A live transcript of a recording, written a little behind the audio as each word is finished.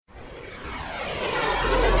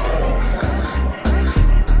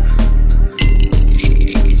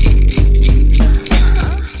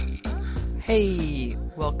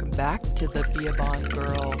back to the Be a Bond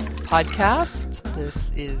Girl podcast. This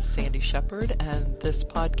is Sandy Shepard, and this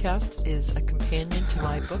podcast is a companion to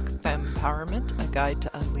my book, Fempowerment, A Guide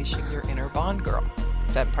to Unleashing Your Inner Bond Girl.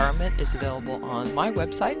 Fempowerment is available on my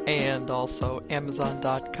website and also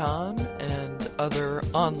Amazon.com and other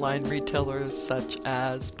online retailers such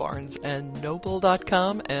as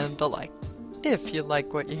BarnesandNoble.com and the like. If you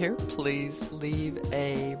like what you hear, please leave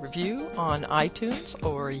a review on iTunes,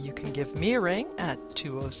 or you can give me a ring at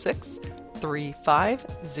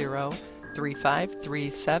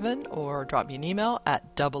 206-350-3537, or drop me an email at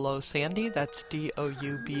Sandy, that's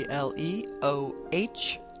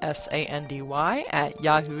DOUBLEOHSANDY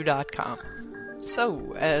 @yahoo.com.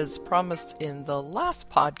 So, as promised in the last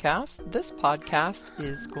podcast, this podcast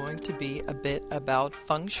is going to be a bit about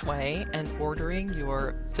Feng Shui and ordering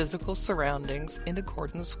your physical surroundings in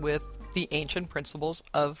accordance with the ancient principles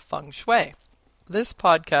of Feng Shui. This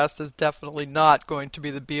podcast is definitely not going to be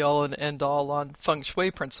the be-all and end-all on Feng Shui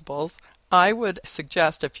principles. I would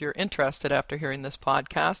suggest, if you're interested after hearing this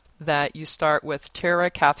podcast, that you start with Tara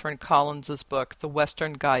Catherine Collins' book, The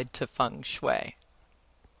Western Guide to Feng Shui.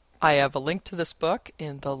 I have a link to this book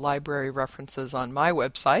in the library references on my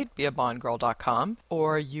website, beabondgirl.com,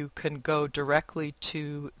 or you can go directly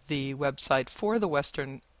to the website for the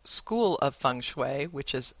Western School of Feng Shui,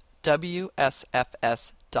 which is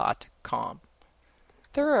WSFS.com.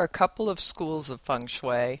 There are a couple of schools of Feng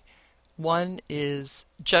Shui. One is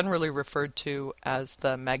generally referred to as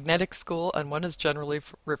the Magnetic School, and one is generally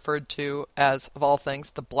referred to as, of all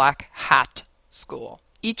things, the Black Hat School.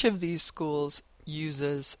 Each of these schools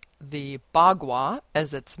uses the Bagua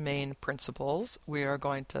as its main principles. We are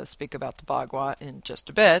going to speak about the Bagua in just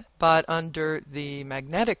a bit, but under the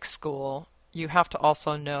Magnetic School, you have to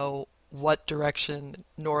also know what direction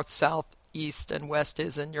north, south, east, and west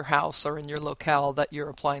is in your house or in your locale that you're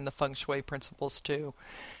applying the Feng Shui principles to.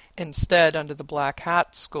 Instead, under the Black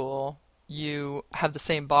Hat School, you have the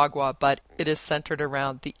same Bagua, but it is centered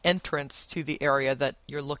around the entrance to the area that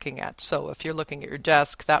you're looking at. So if you're looking at your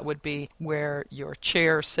desk, that would be where your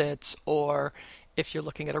chair sits, or if you're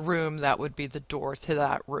looking at a room, that would be the door to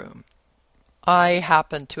that room. I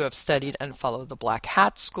happen to have studied and followed the Black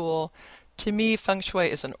Hat School. To me, Feng Shui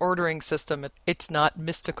is an ordering system. It's not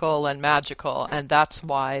mystical and magical, and that's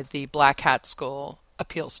why the Black Hat School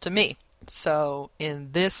appeals to me. So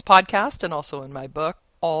in this podcast and also in my book,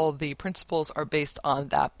 all the principles are based on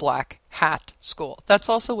that Black Hat School. That's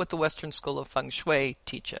also what the Western School of Feng Shui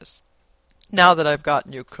teaches. Now that I've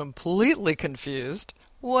gotten you completely confused,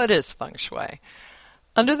 what is Feng Shui?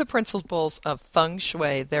 Under the principles of Feng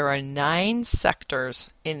Shui, there are 9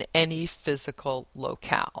 sectors in any physical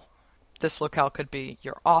locale. This locale could be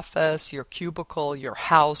your office, your cubicle, your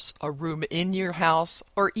house, a room in your house,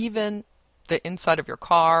 or even the inside of your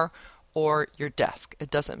car or your desk.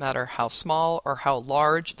 It doesn't matter how small or how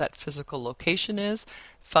large that physical location is.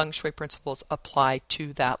 Feng Shui principles apply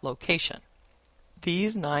to that location.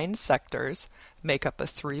 These 9 sectors make up a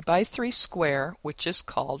 3x3 square, which is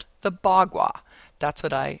called the Bagua. That's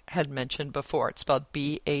what I had mentioned before. It's spelled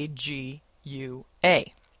B-A-G-U-A.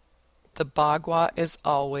 The Bagua is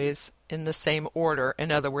always in the same order.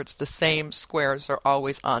 In other words, the same squares are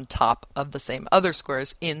always on top of the same other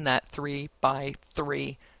squares in that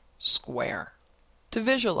 3x3 square. To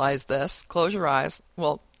visualize this, close your eyes.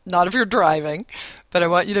 Well, not if you're driving, but I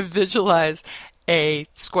want you to visualize a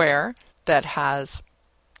square that has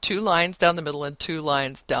 2 lines down the middle and 2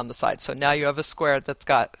 lines down the side. So now you have a square that's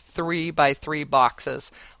got 3x3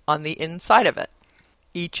 boxes on the inside of it.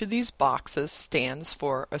 Each of these boxes stands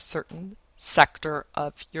for a certain sector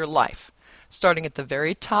of your life. Starting at the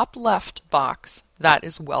very top left box, that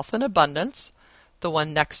is wealth and abundance. The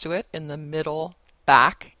one next to it in the middle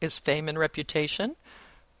back is fame and reputation.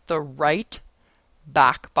 The right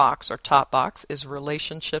back box or top box is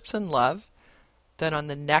relationships and love. Then on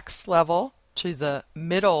the next level to the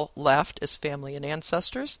middle left is family and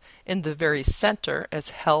ancestors. In the very center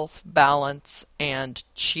is health, balance, and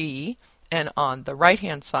chi. And on the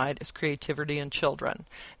right-hand side is creativity and children.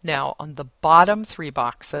 Now, on the bottom 3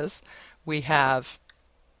 boxes, we have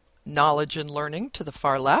knowledge and learning to the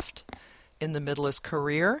far left. In the middle is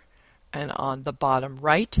career. And on the bottom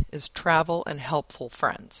right is travel and helpful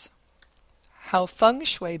friends. How Feng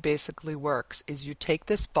Shui basically works is you take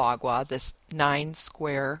this Bagua, this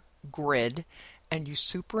 9-square grid, and you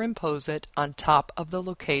superimpose it on top of the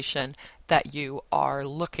location that you are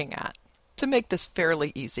looking at. To make this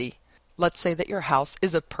fairly easy, let's say that your house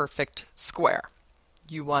is a perfect square.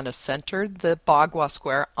 You want to center the Bagua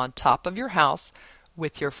square on top of your house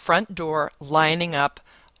with your front door lining up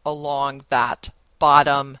along that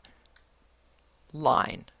bottom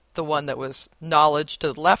line. the one that was knowledge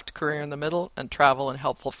to the left, career in the middle, and travel and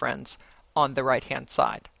helpful friends on the right-hand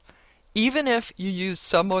side. Even if you use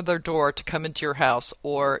some other door to come into your house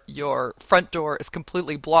or your front door is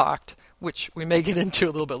completely blocked, which we may get into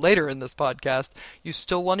a little bit later in this podcast, you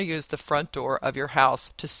still want to use the front door of your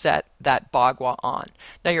house to set that bagua on.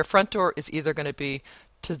 Now, your front door is either going to be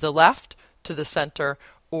to the left, to the center,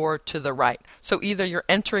 or to the right. So either you're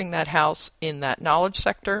entering that house in that knowledge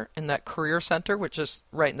sector, in that career center, which is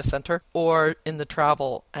right in the center, or in the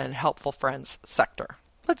travel and helpful friends sector.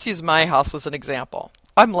 Let's use my house as an example.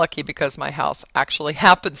 I'm lucky because my house actually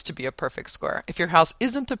happens to be a perfect square. If your house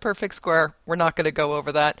isn't a perfect square, we're not going to go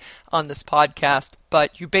over that on this podcast,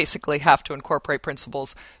 but you basically have to incorporate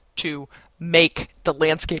principles to make the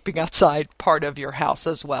landscaping outside part of your house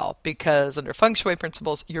as well, because under Feng Shui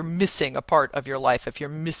principles, you're missing a part of your life if you're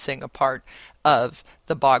missing a part of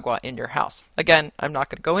the bagua in your house. Again, I'm not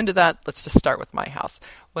going to go into that. Let's just start with my house.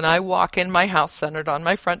 When I walk in my house centered on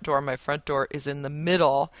my front door is in the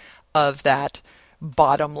middle of that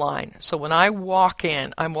bottom line. So when I walk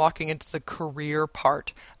in, I'm walking into the career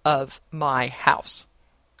part of my house.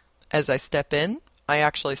 As I step in, I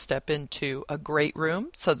actually step into a great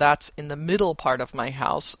room. So that's in the middle part of my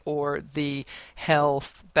house, or the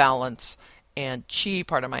health, balance, and chi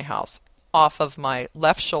part of my house. Off of my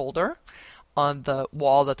left shoulder, on the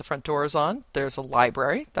wall that the front door is on, there's a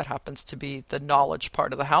library that happens to be the knowledge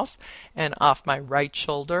part of the house. And off my right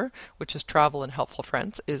shoulder, which is travel and helpful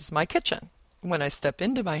friends, is my kitchen. When I step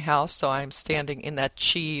into my house, so I'm standing in that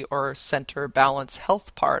chi or center balance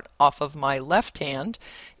health part, off of my left hand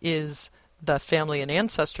is the family and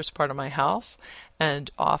ancestors part of my house,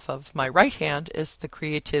 and off of my right hand is the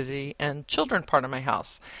creativity and children part of my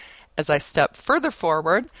house. As I step further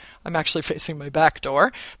forward, I'm actually facing my back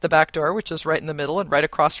door, the back door, which is right in the middle and right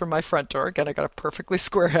across from my front door. Again, I got a perfectly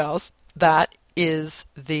square house. That is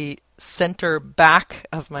the center back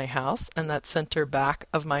of my house, and that center back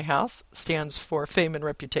of my house stands for fame and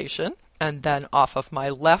reputation. And then off of my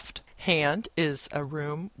left hand is a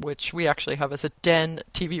room which we actually have as a den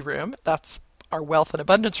TV room. That's our wealth and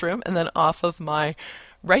abundance room. And then off of my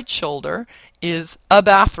right shoulder is a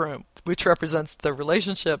bathroom, which represents the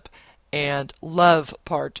relationship and love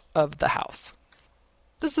part of the house.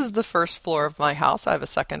 This is the first floor of my house. I have a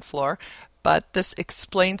second floor, but this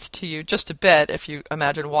explains to you just a bit, if you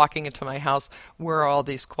imagine walking into my house, where all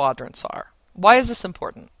these quadrants are. Why is this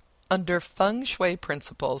important? Under Feng Shui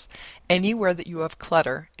principles, anywhere that you have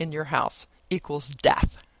clutter in your house equals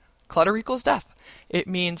death. Clutter equals death. It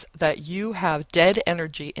means that you have dead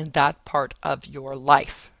energy in that part of your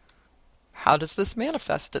life. How does this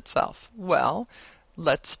manifest itself? Well,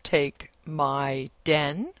 let's take my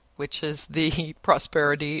den, which is the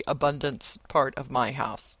prosperity, abundance part of my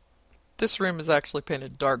house. This room is actually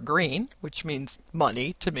painted dark green, which means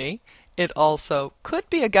money to me. It also could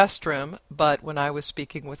be a guest room, but when I was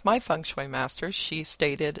speaking with my Feng Shui master, she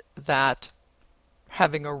stated that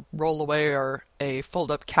having a roll-away or a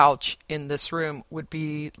fold-up couch in this room would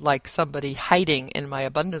be like somebody hiding in my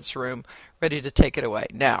abundance room, ready to take it away.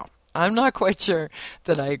 Now, I'm not quite sure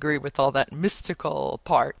that I agree with all that mystical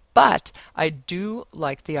part, but I do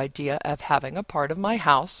like the idea of having a part of my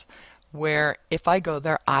house where if I go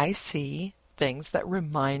there, I see things that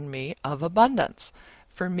remind me of abundance.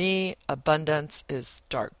 For me, abundance is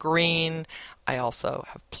dark green. I also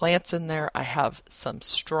have plants in there. I have some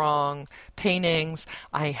strong paintings.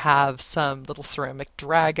 I have some little ceramic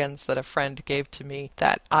dragons that a friend gave to me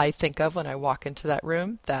that I think of when I walk into that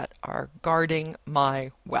room that are guarding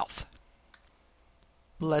my wealth.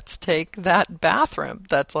 Let's take that bathroom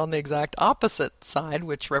that's on the exact opposite side,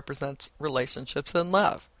 which represents relationships and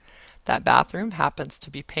love. That bathroom happens to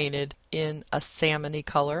be painted in a salmon-y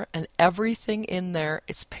color, and everything in there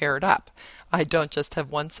is paired up. I don't just have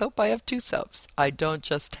one soap, I have two soaps. I don't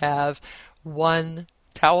just have one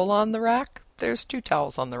towel on the rack, there's two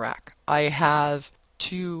towels on the rack. I have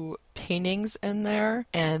two paintings in there,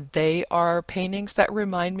 and they are paintings that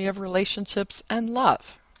remind me of relationships and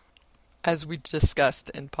love. As we discussed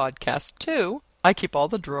in podcast 2, I keep all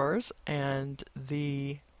the drawers and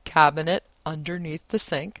the cabinet underneath the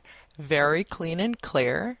sink very clean and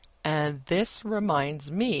clear, and this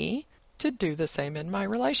reminds me to do the same in my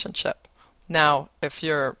relationship. Now, if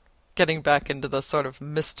you're getting back into the sort of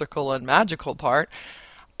mystical and magical part,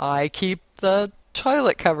 I keep the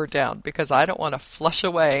toilet cover down because I don't want to flush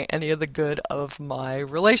away any of the good of my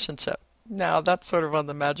relationship. Now, that's sort of on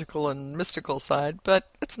the magical and mystical side, but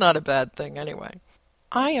it's not a bad thing anyway.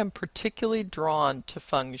 I am particularly drawn to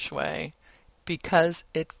Feng Shui because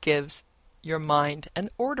it gives your mind an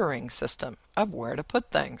ordering system of where to put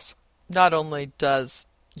things. Not only does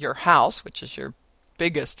your house, which is your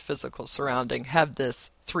biggest physical surrounding have this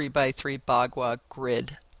 3 by 3 bagua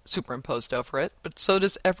grid superimposed over it, but so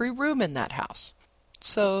does every room in that house.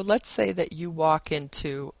 So let's say that you walk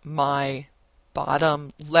into my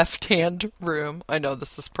bottom left-hand room. I know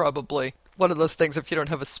this is probably one of those things if you don't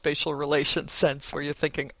have a spatial relation sense where you're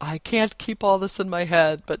thinking, I can't keep all this in my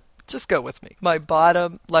head, but just go with me. My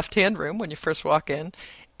bottom left-hand room, when you first walk in,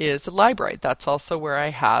 is a library. That's also where I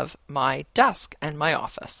have my desk and my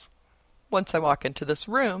office. Once I walk into this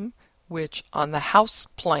room, which on the house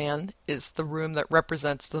plan is the room that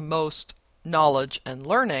represents the most knowledge and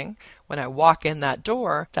learning, when I walk in that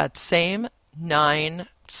door, that same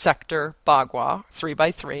 9-sector bagua, 3 by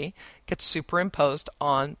 3, gets superimposed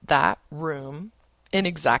on that room in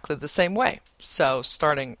exactly the same way. So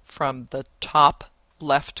starting from the top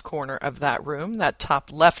left corner of that room, that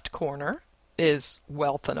top left corner is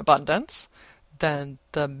wealth and abundance. Then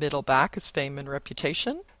the middle back is fame and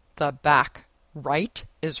reputation. The back right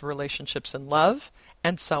is relationships and love,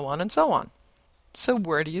 and so on and so on. So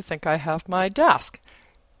where do you think I have my desk?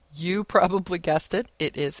 You probably guessed it.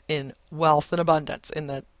 It is in wealth and abundance in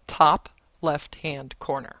the top left-hand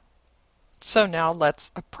corner. So now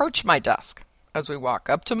let's approach my desk. As we walk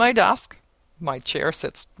up to my desk, my chair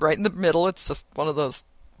sits right in the middle. It's just one of those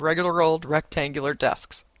regular old rectangular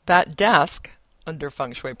desks. That desk, under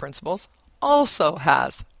Feng Shui principles, also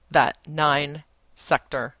has that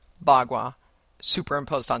 9-sector bagua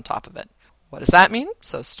superimposed on top of it. What does that mean?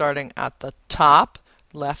 So starting at the top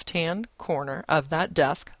left-hand corner of that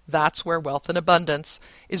desk, that's where wealth and abundance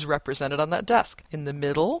is represented on that desk. In the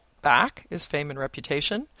middle, back, is fame and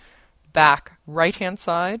reputation. Back right-hand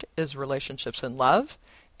side is relationships and love.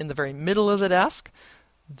 In the very middle of the desk,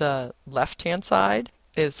 the left-hand side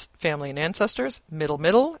is family and ancestors.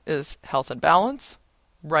 Middle is health and balance.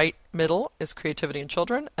 Right middle is creativity and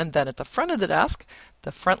children. And then at the front of the desk,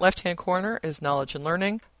 the front left-hand corner is knowledge and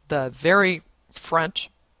learning. The very front,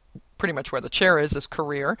 pretty much where the chair is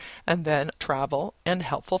career. And then travel and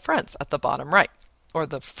helpful friends at the bottom right, or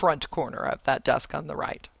the front corner of that desk on the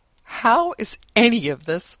right. How is any of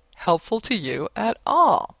this helpful to you at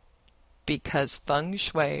all? Because Feng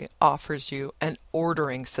Shui offers you an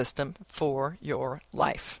ordering system for your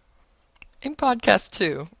life. In podcast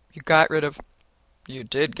 2, you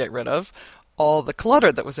did get rid of all the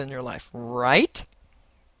clutter that was in your life, right?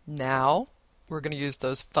 Now, we're going to use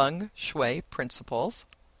those Feng Shui principles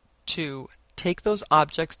to take those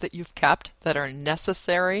objects that you've kept that are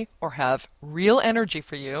necessary or have real energy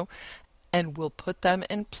for you, and we'll put them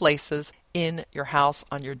in places in your house,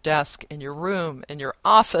 on your desk, in your room, in your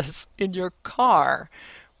office, in your car,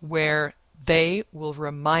 where they will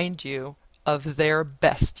remind you of their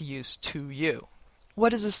best use to you.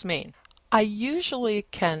 What does this mean? I usually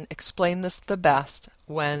can explain this the best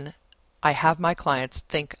when I have my clients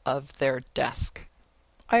think of their desk.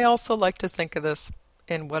 I also like to think of this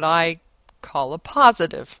in what I call a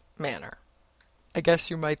positive manner. I guess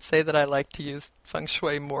you might say that I like to use Feng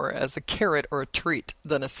Shui more as a carrot or a treat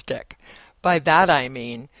than a stick. By that I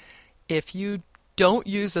mean, if you don't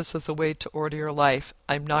use this as a way to order your life,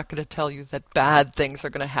 I'm not going to tell you that bad things are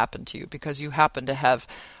going to happen to you because you happen to have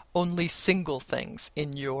only single things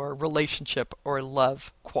in your relationship or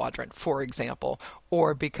love quadrant, for example,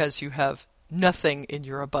 or because you have nothing in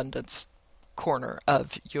your abundance corner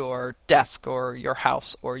of your desk or your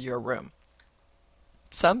house or your room.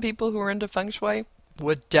 Some people who are into Feng Shui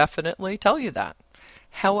would definitely tell you that.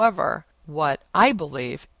 However, what I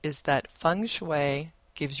believe is that Feng Shui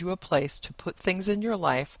gives you a place to put things in your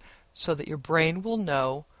life so that your brain will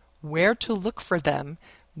know where to look for them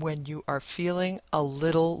when you are feeling a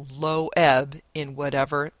little low ebb in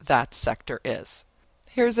whatever that sector is.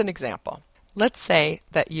 Here's an example. Let's say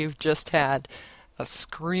that you've just had a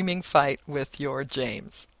screaming fight with your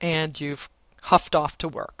James and you've huffed off to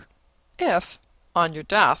work. If on your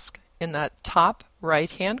desk in that top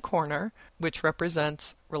right-hand corner, which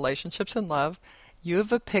represents relationships and love, you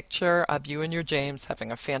have a picture of you and your James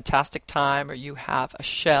having a fantastic time, or you have a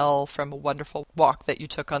shell from a wonderful walk that you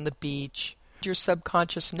took on the beach. Your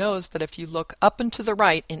subconscious knows that if you look up and to the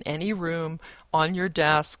right in any room, on your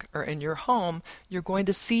desk, or in your home, you're going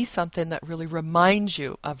to see something that really reminds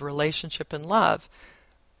you of relationship and love.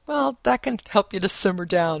 Well, that can help you to simmer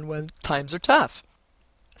down when times are tough.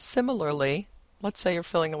 Similarly, let's say you're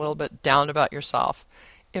feeling a little bit down about yourself.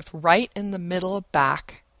 If right in the middle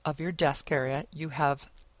back of your desk area you have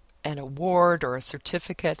an award or a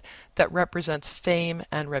certificate that represents fame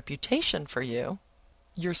and reputation for you,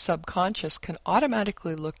 your subconscious can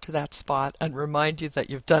automatically look to that spot and remind you that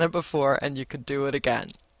you've done it before and you can do it again.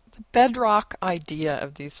 The bedrock idea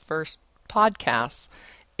of these first podcasts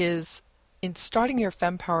is in starting your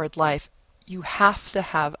femme-powered life, you have to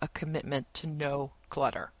have a commitment to no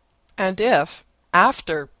clutter. And if,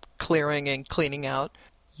 after clearing and cleaning out,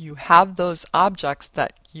 you have those objects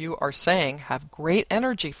that you are saying have great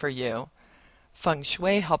energy for you, Feng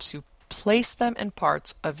Shui helps you place them in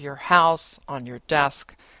parts of your house, on your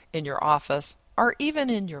desk, in your office, or even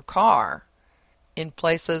in your car, in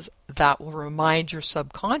places that will remind your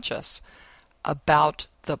subconscious about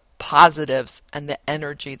the positives and the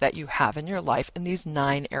energy that you have in your life in these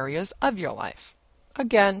 9 areas of your life.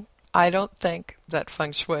 Again, I don't think that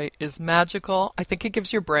Feng Shui is magical. I think it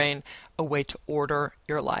gives your brain a way to order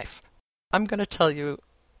your life. I'm going to tell you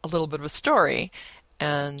a little bit of a story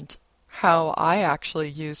and how I actually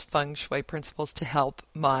use Feng Shui principles to help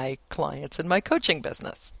my clients in my coaching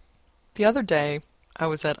business. The other day, I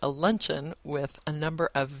was at a luncheon with a number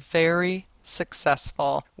of very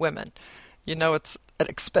successful women. You know, it's an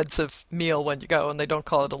expensive meal when you go, and they don't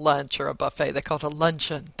call it a lunch or a buffet. They call it a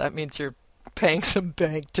luncheon. That means you're paying some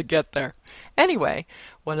bank to get there. Anyway,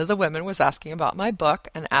 one of the women was asking about my book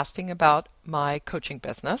and asking about my coaching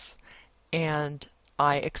business. And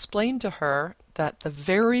I explained to her that the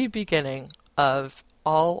very beginning of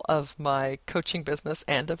all of my coaching business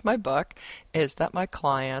and of my book is that my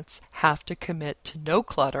clients have to commit to no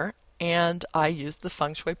clutter, and I use the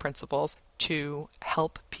Feng Shui principles to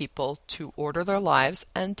help people to order their lives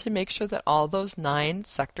and to make sure that all those 9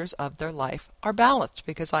 sectors of their life are balanced,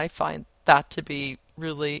 because I find that to be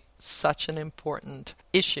really such an important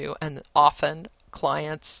issue. And often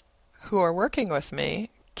clients who are working with me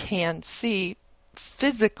can see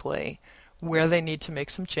physically where they need to make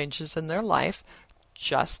some changes in their life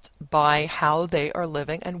just by how they are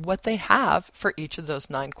living and what they have for each of those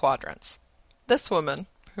 9 quadrants. This woman,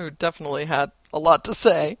 who definitely had a lot to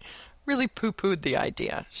say, really poo-pooed the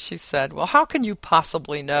idea. She said, well, how can you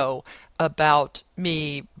possibly know about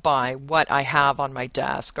me by what I have on my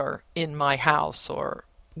desk or in my house or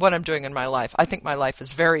what I'm doing in my life? I think my life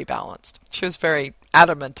is very balanced. She was very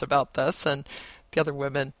adamant about this, and the other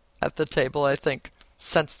women at the table, I think,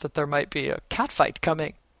 sensed that there might be a catfight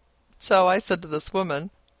coming. So I said to this woman,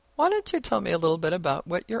 why don't you tell me a little bit about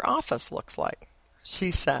what your office looks like? She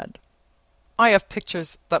said, I have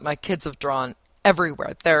pictures that my kids have drawn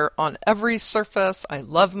everywhere. They're on every surface. I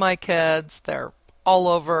love my kids. They're all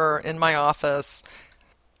over in my office.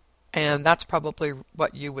 And that's probably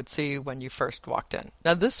what you would see when you first walked in.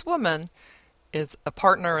 Now, this woman is a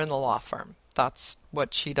partner in the law firm. That's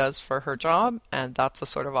what she does for her job, and that's the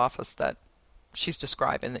sort of office that she's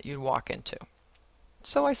describing that you'd walk into.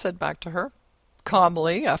 So I said back to her,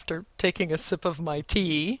 calmly, after taking a sip of my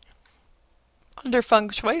tea, under Feng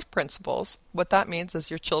Shui principles, what that means is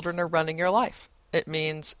your children are running your life. It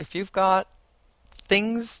means if you've got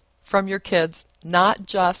things from your kids, not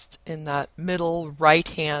just in that middle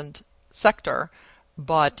right-hand sector,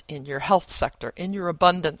 but in your health sector, in your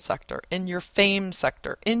abundance sector, in your fame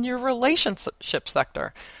sector, in your relationship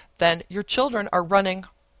sector, then your children are running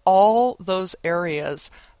all those areas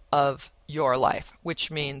of your life, which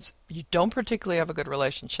means you don't particularly have a good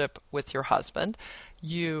relationship with your husband.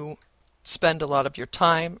 You spend a lot of your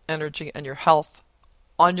time, energy, and your health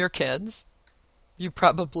on your kids. You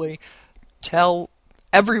probably tell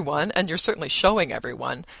everyone, and you're certainly showing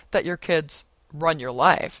everyone, that your kids run your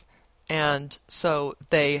life. And so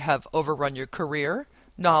they have overrun your career,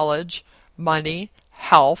 knowledge, money,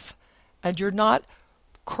 health, and you're not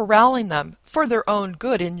corralling them for their own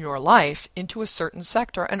good in your life into a certain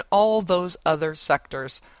sector, and all those other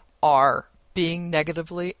sectors are being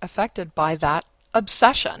negatively affected by that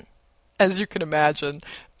obsession. As you can imagine,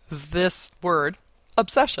 this word,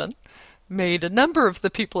 obsession, made a number of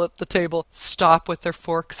the people at the table stop with their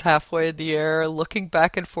forks halfway in the air, looking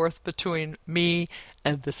back and forth between me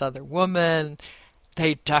and this other woman.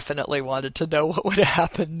 They definitely wanted to know what would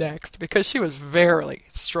happen next, because she was very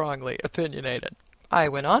strongly opinionated. I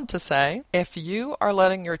went on to say, if you are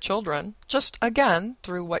letting your children, just again,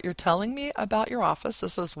 through what you're telling me about your office,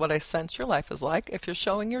 this is what I sense your life is like, if you're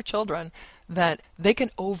showing your children that they can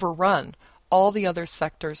overrun all the other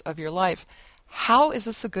sectors of your life, how is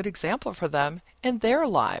this a good example for them in their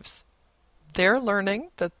lives? They're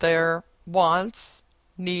learning that their wants,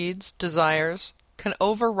 needs, desires can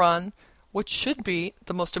overrun what should be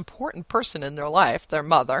the most important person in their life, their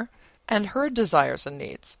mother, and her desires and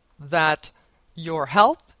needs. That your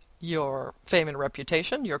health, your fame and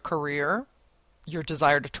reputation, your career, your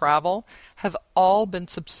desire to travel have all been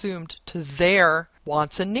subsumed to their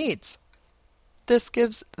wants and needs. This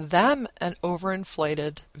gives them an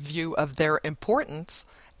overinflated view of their importance,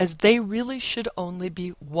 as they really should only be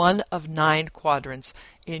one of 9 quadrants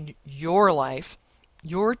in your life.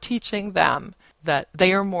 You're teaching them that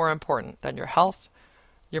they are more important than your health,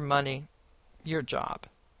 your money, your job.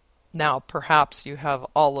 Now, perhaps you have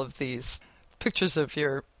all of these pictures of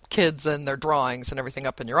your kids and their drawings and everything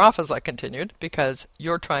up in your office, I continued, because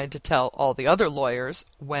you're trying to tell all the other lawyers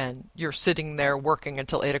when you're sitting there working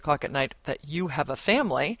until 8 o'clock at night that you have a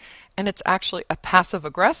family, and it's actually a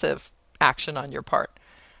passive-aggressive action on your part.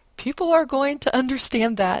 People are going to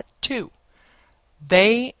understand that too.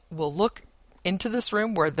 They will look into this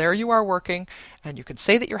room where there you are working, and you can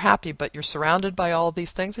say that you're happy, but you're surrounded by all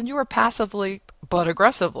these things, and you are passively but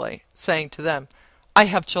aggressively saying to them, I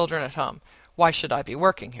have children at home. Why should I be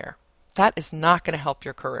working here? That is not going to help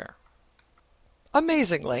your career.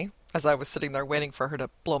 Amazingly, as I was sitting there waiting for her to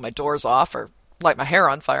blow my doors off or light my hair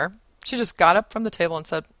on fire, she just got up from the table and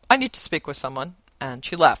said, I need to speak with someone, and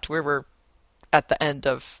she left. We were at the end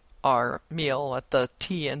of our meal at the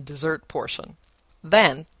tea and dessert portion.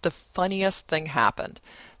 Then the funniest thing happened.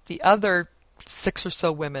 The other 6 or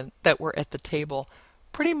so women that were at the table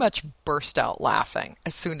pretty much burst out laughing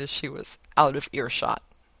as soon as she was out of earshot.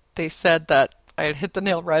 They said that I had hit the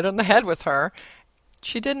nail right on the head with her.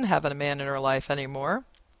 She didn't have a man in her life anymore.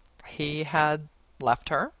 He had left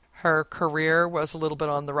her. Her career was a little bit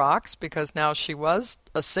on the rocks because now she was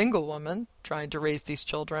a single woman trying to raise these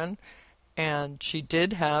children, and she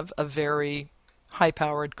did have a very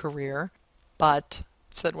high-powered career. But,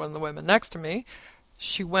 said one of the women next to me,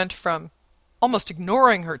 she went from almost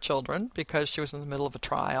ignoring her children because she was in the middle of a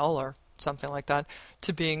trial or something like that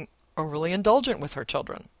to being overly indulgent with her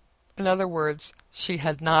children. In other words, she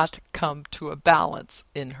had not come to a balance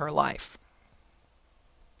in her life.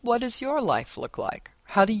 What does your life look like?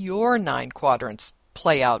 How do your 9 quadrants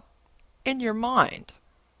play out in your mind?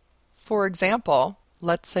 For example,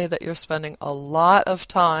 let's say that you're spending a lot of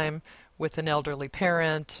time with an elderly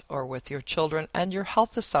parent or with your children and your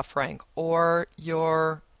health is suffering or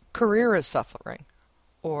your career is suffering.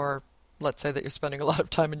 Or let's say that you're spending a lot of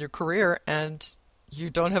time in your career and you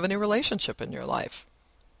don't have any relationship in your life.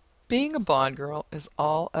 Being a Bond girl is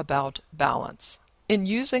all about balance. In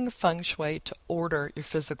using Feng Shui to order your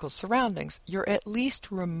physical surroundings, you're at least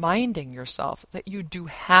reminding yourself that you do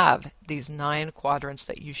have these 9 quadrants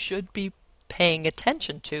that you should be paying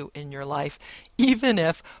attention to in your life, even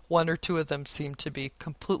if 1 or 2 of them seem to be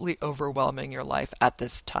completely overwhelming your life at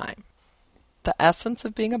this time. The essence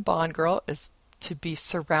of being a Bond girl is to be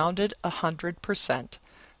surrounded 100%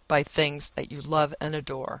 by things that you love and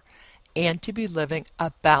adore, and to be living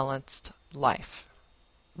a balanced life.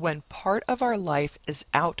 When part of our life is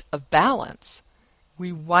out of balance,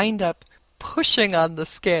 we wind up pushing on the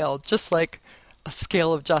scale, just like a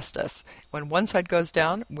scale of justice. When one side goes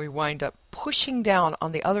down, we wind up pushing down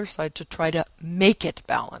on the other side to try to make it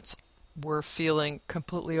balance. We're feeling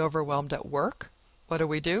completely overwhelmed at work. What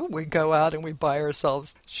do? We go out and we buy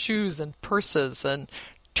ourselves shoes and purses and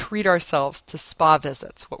treat ourselves to spa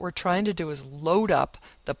visits. What we're trying to do is load up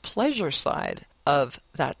the pleasure side of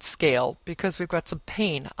that scale because we've got some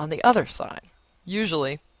pain on the other side.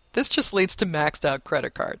 Usually, this just leads to maxed out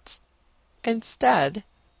credit cards. Instead,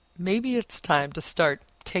 maybe it's time to start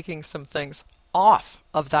taking some things off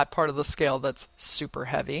of that part of the scale that's super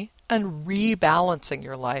heavy and rebalancing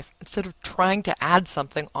your life instead of trying to add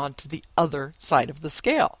something onto the other side of the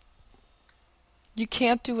scale. You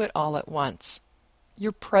can't do it all at once.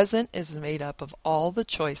 Your present is made up of all the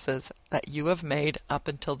choices that you have made up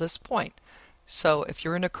until this point. So if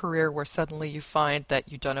you're in a career where suddenly you find that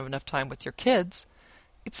you don't have enough time with your kids,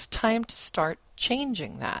 it's time to start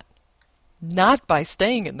changing that. Not by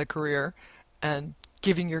staying in the career and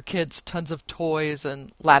giving your kids tons of toys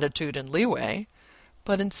and latitude and leeway,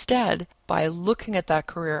 but instead by looking at that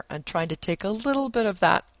career and trying to take a little bit of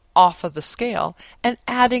that off of the scale and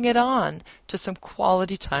adding it on to some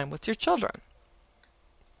quality time with your children.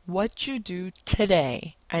 What you do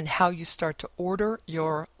today and how you start to order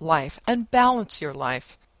your life and balance your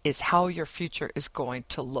life is how your future is going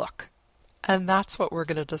to look. And that's what we're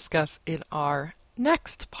going to discuss in our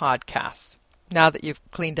next podcast. Now that you've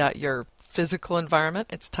cleaned out your physical environment,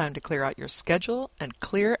 it's time to clear out your schedule and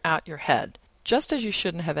clear out your head. Just as you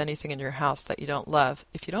shouldn't have anything in your house that you don't love,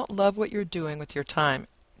 if you don't love what you're doing with your time,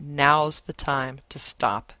 now's the time to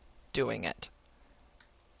stop doing it.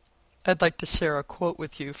 I'd like to share a quote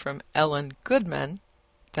with you from Ellen Goodman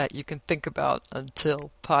that you can think about until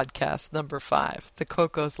podcast number 5. The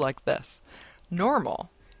quote goes like this: "Normal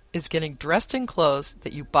is getting dressed in clothes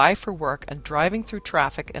that you buy for work and driving through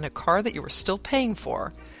traffic in a car that you are still paying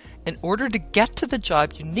for in order to get to the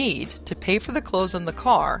job you need to pay for the clothes in the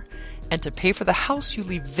car and to pay for the house you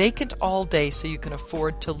leave vacant all day so you can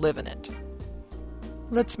afford to live in it."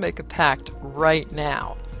 Let's make a pact right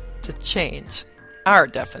now to change our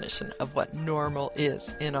definition of what normal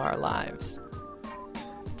is in our lives.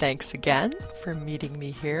 Thanks again for meeting me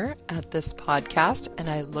here at this podcast, and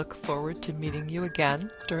I look forward to meeting you again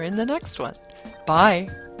during the next one. Bye.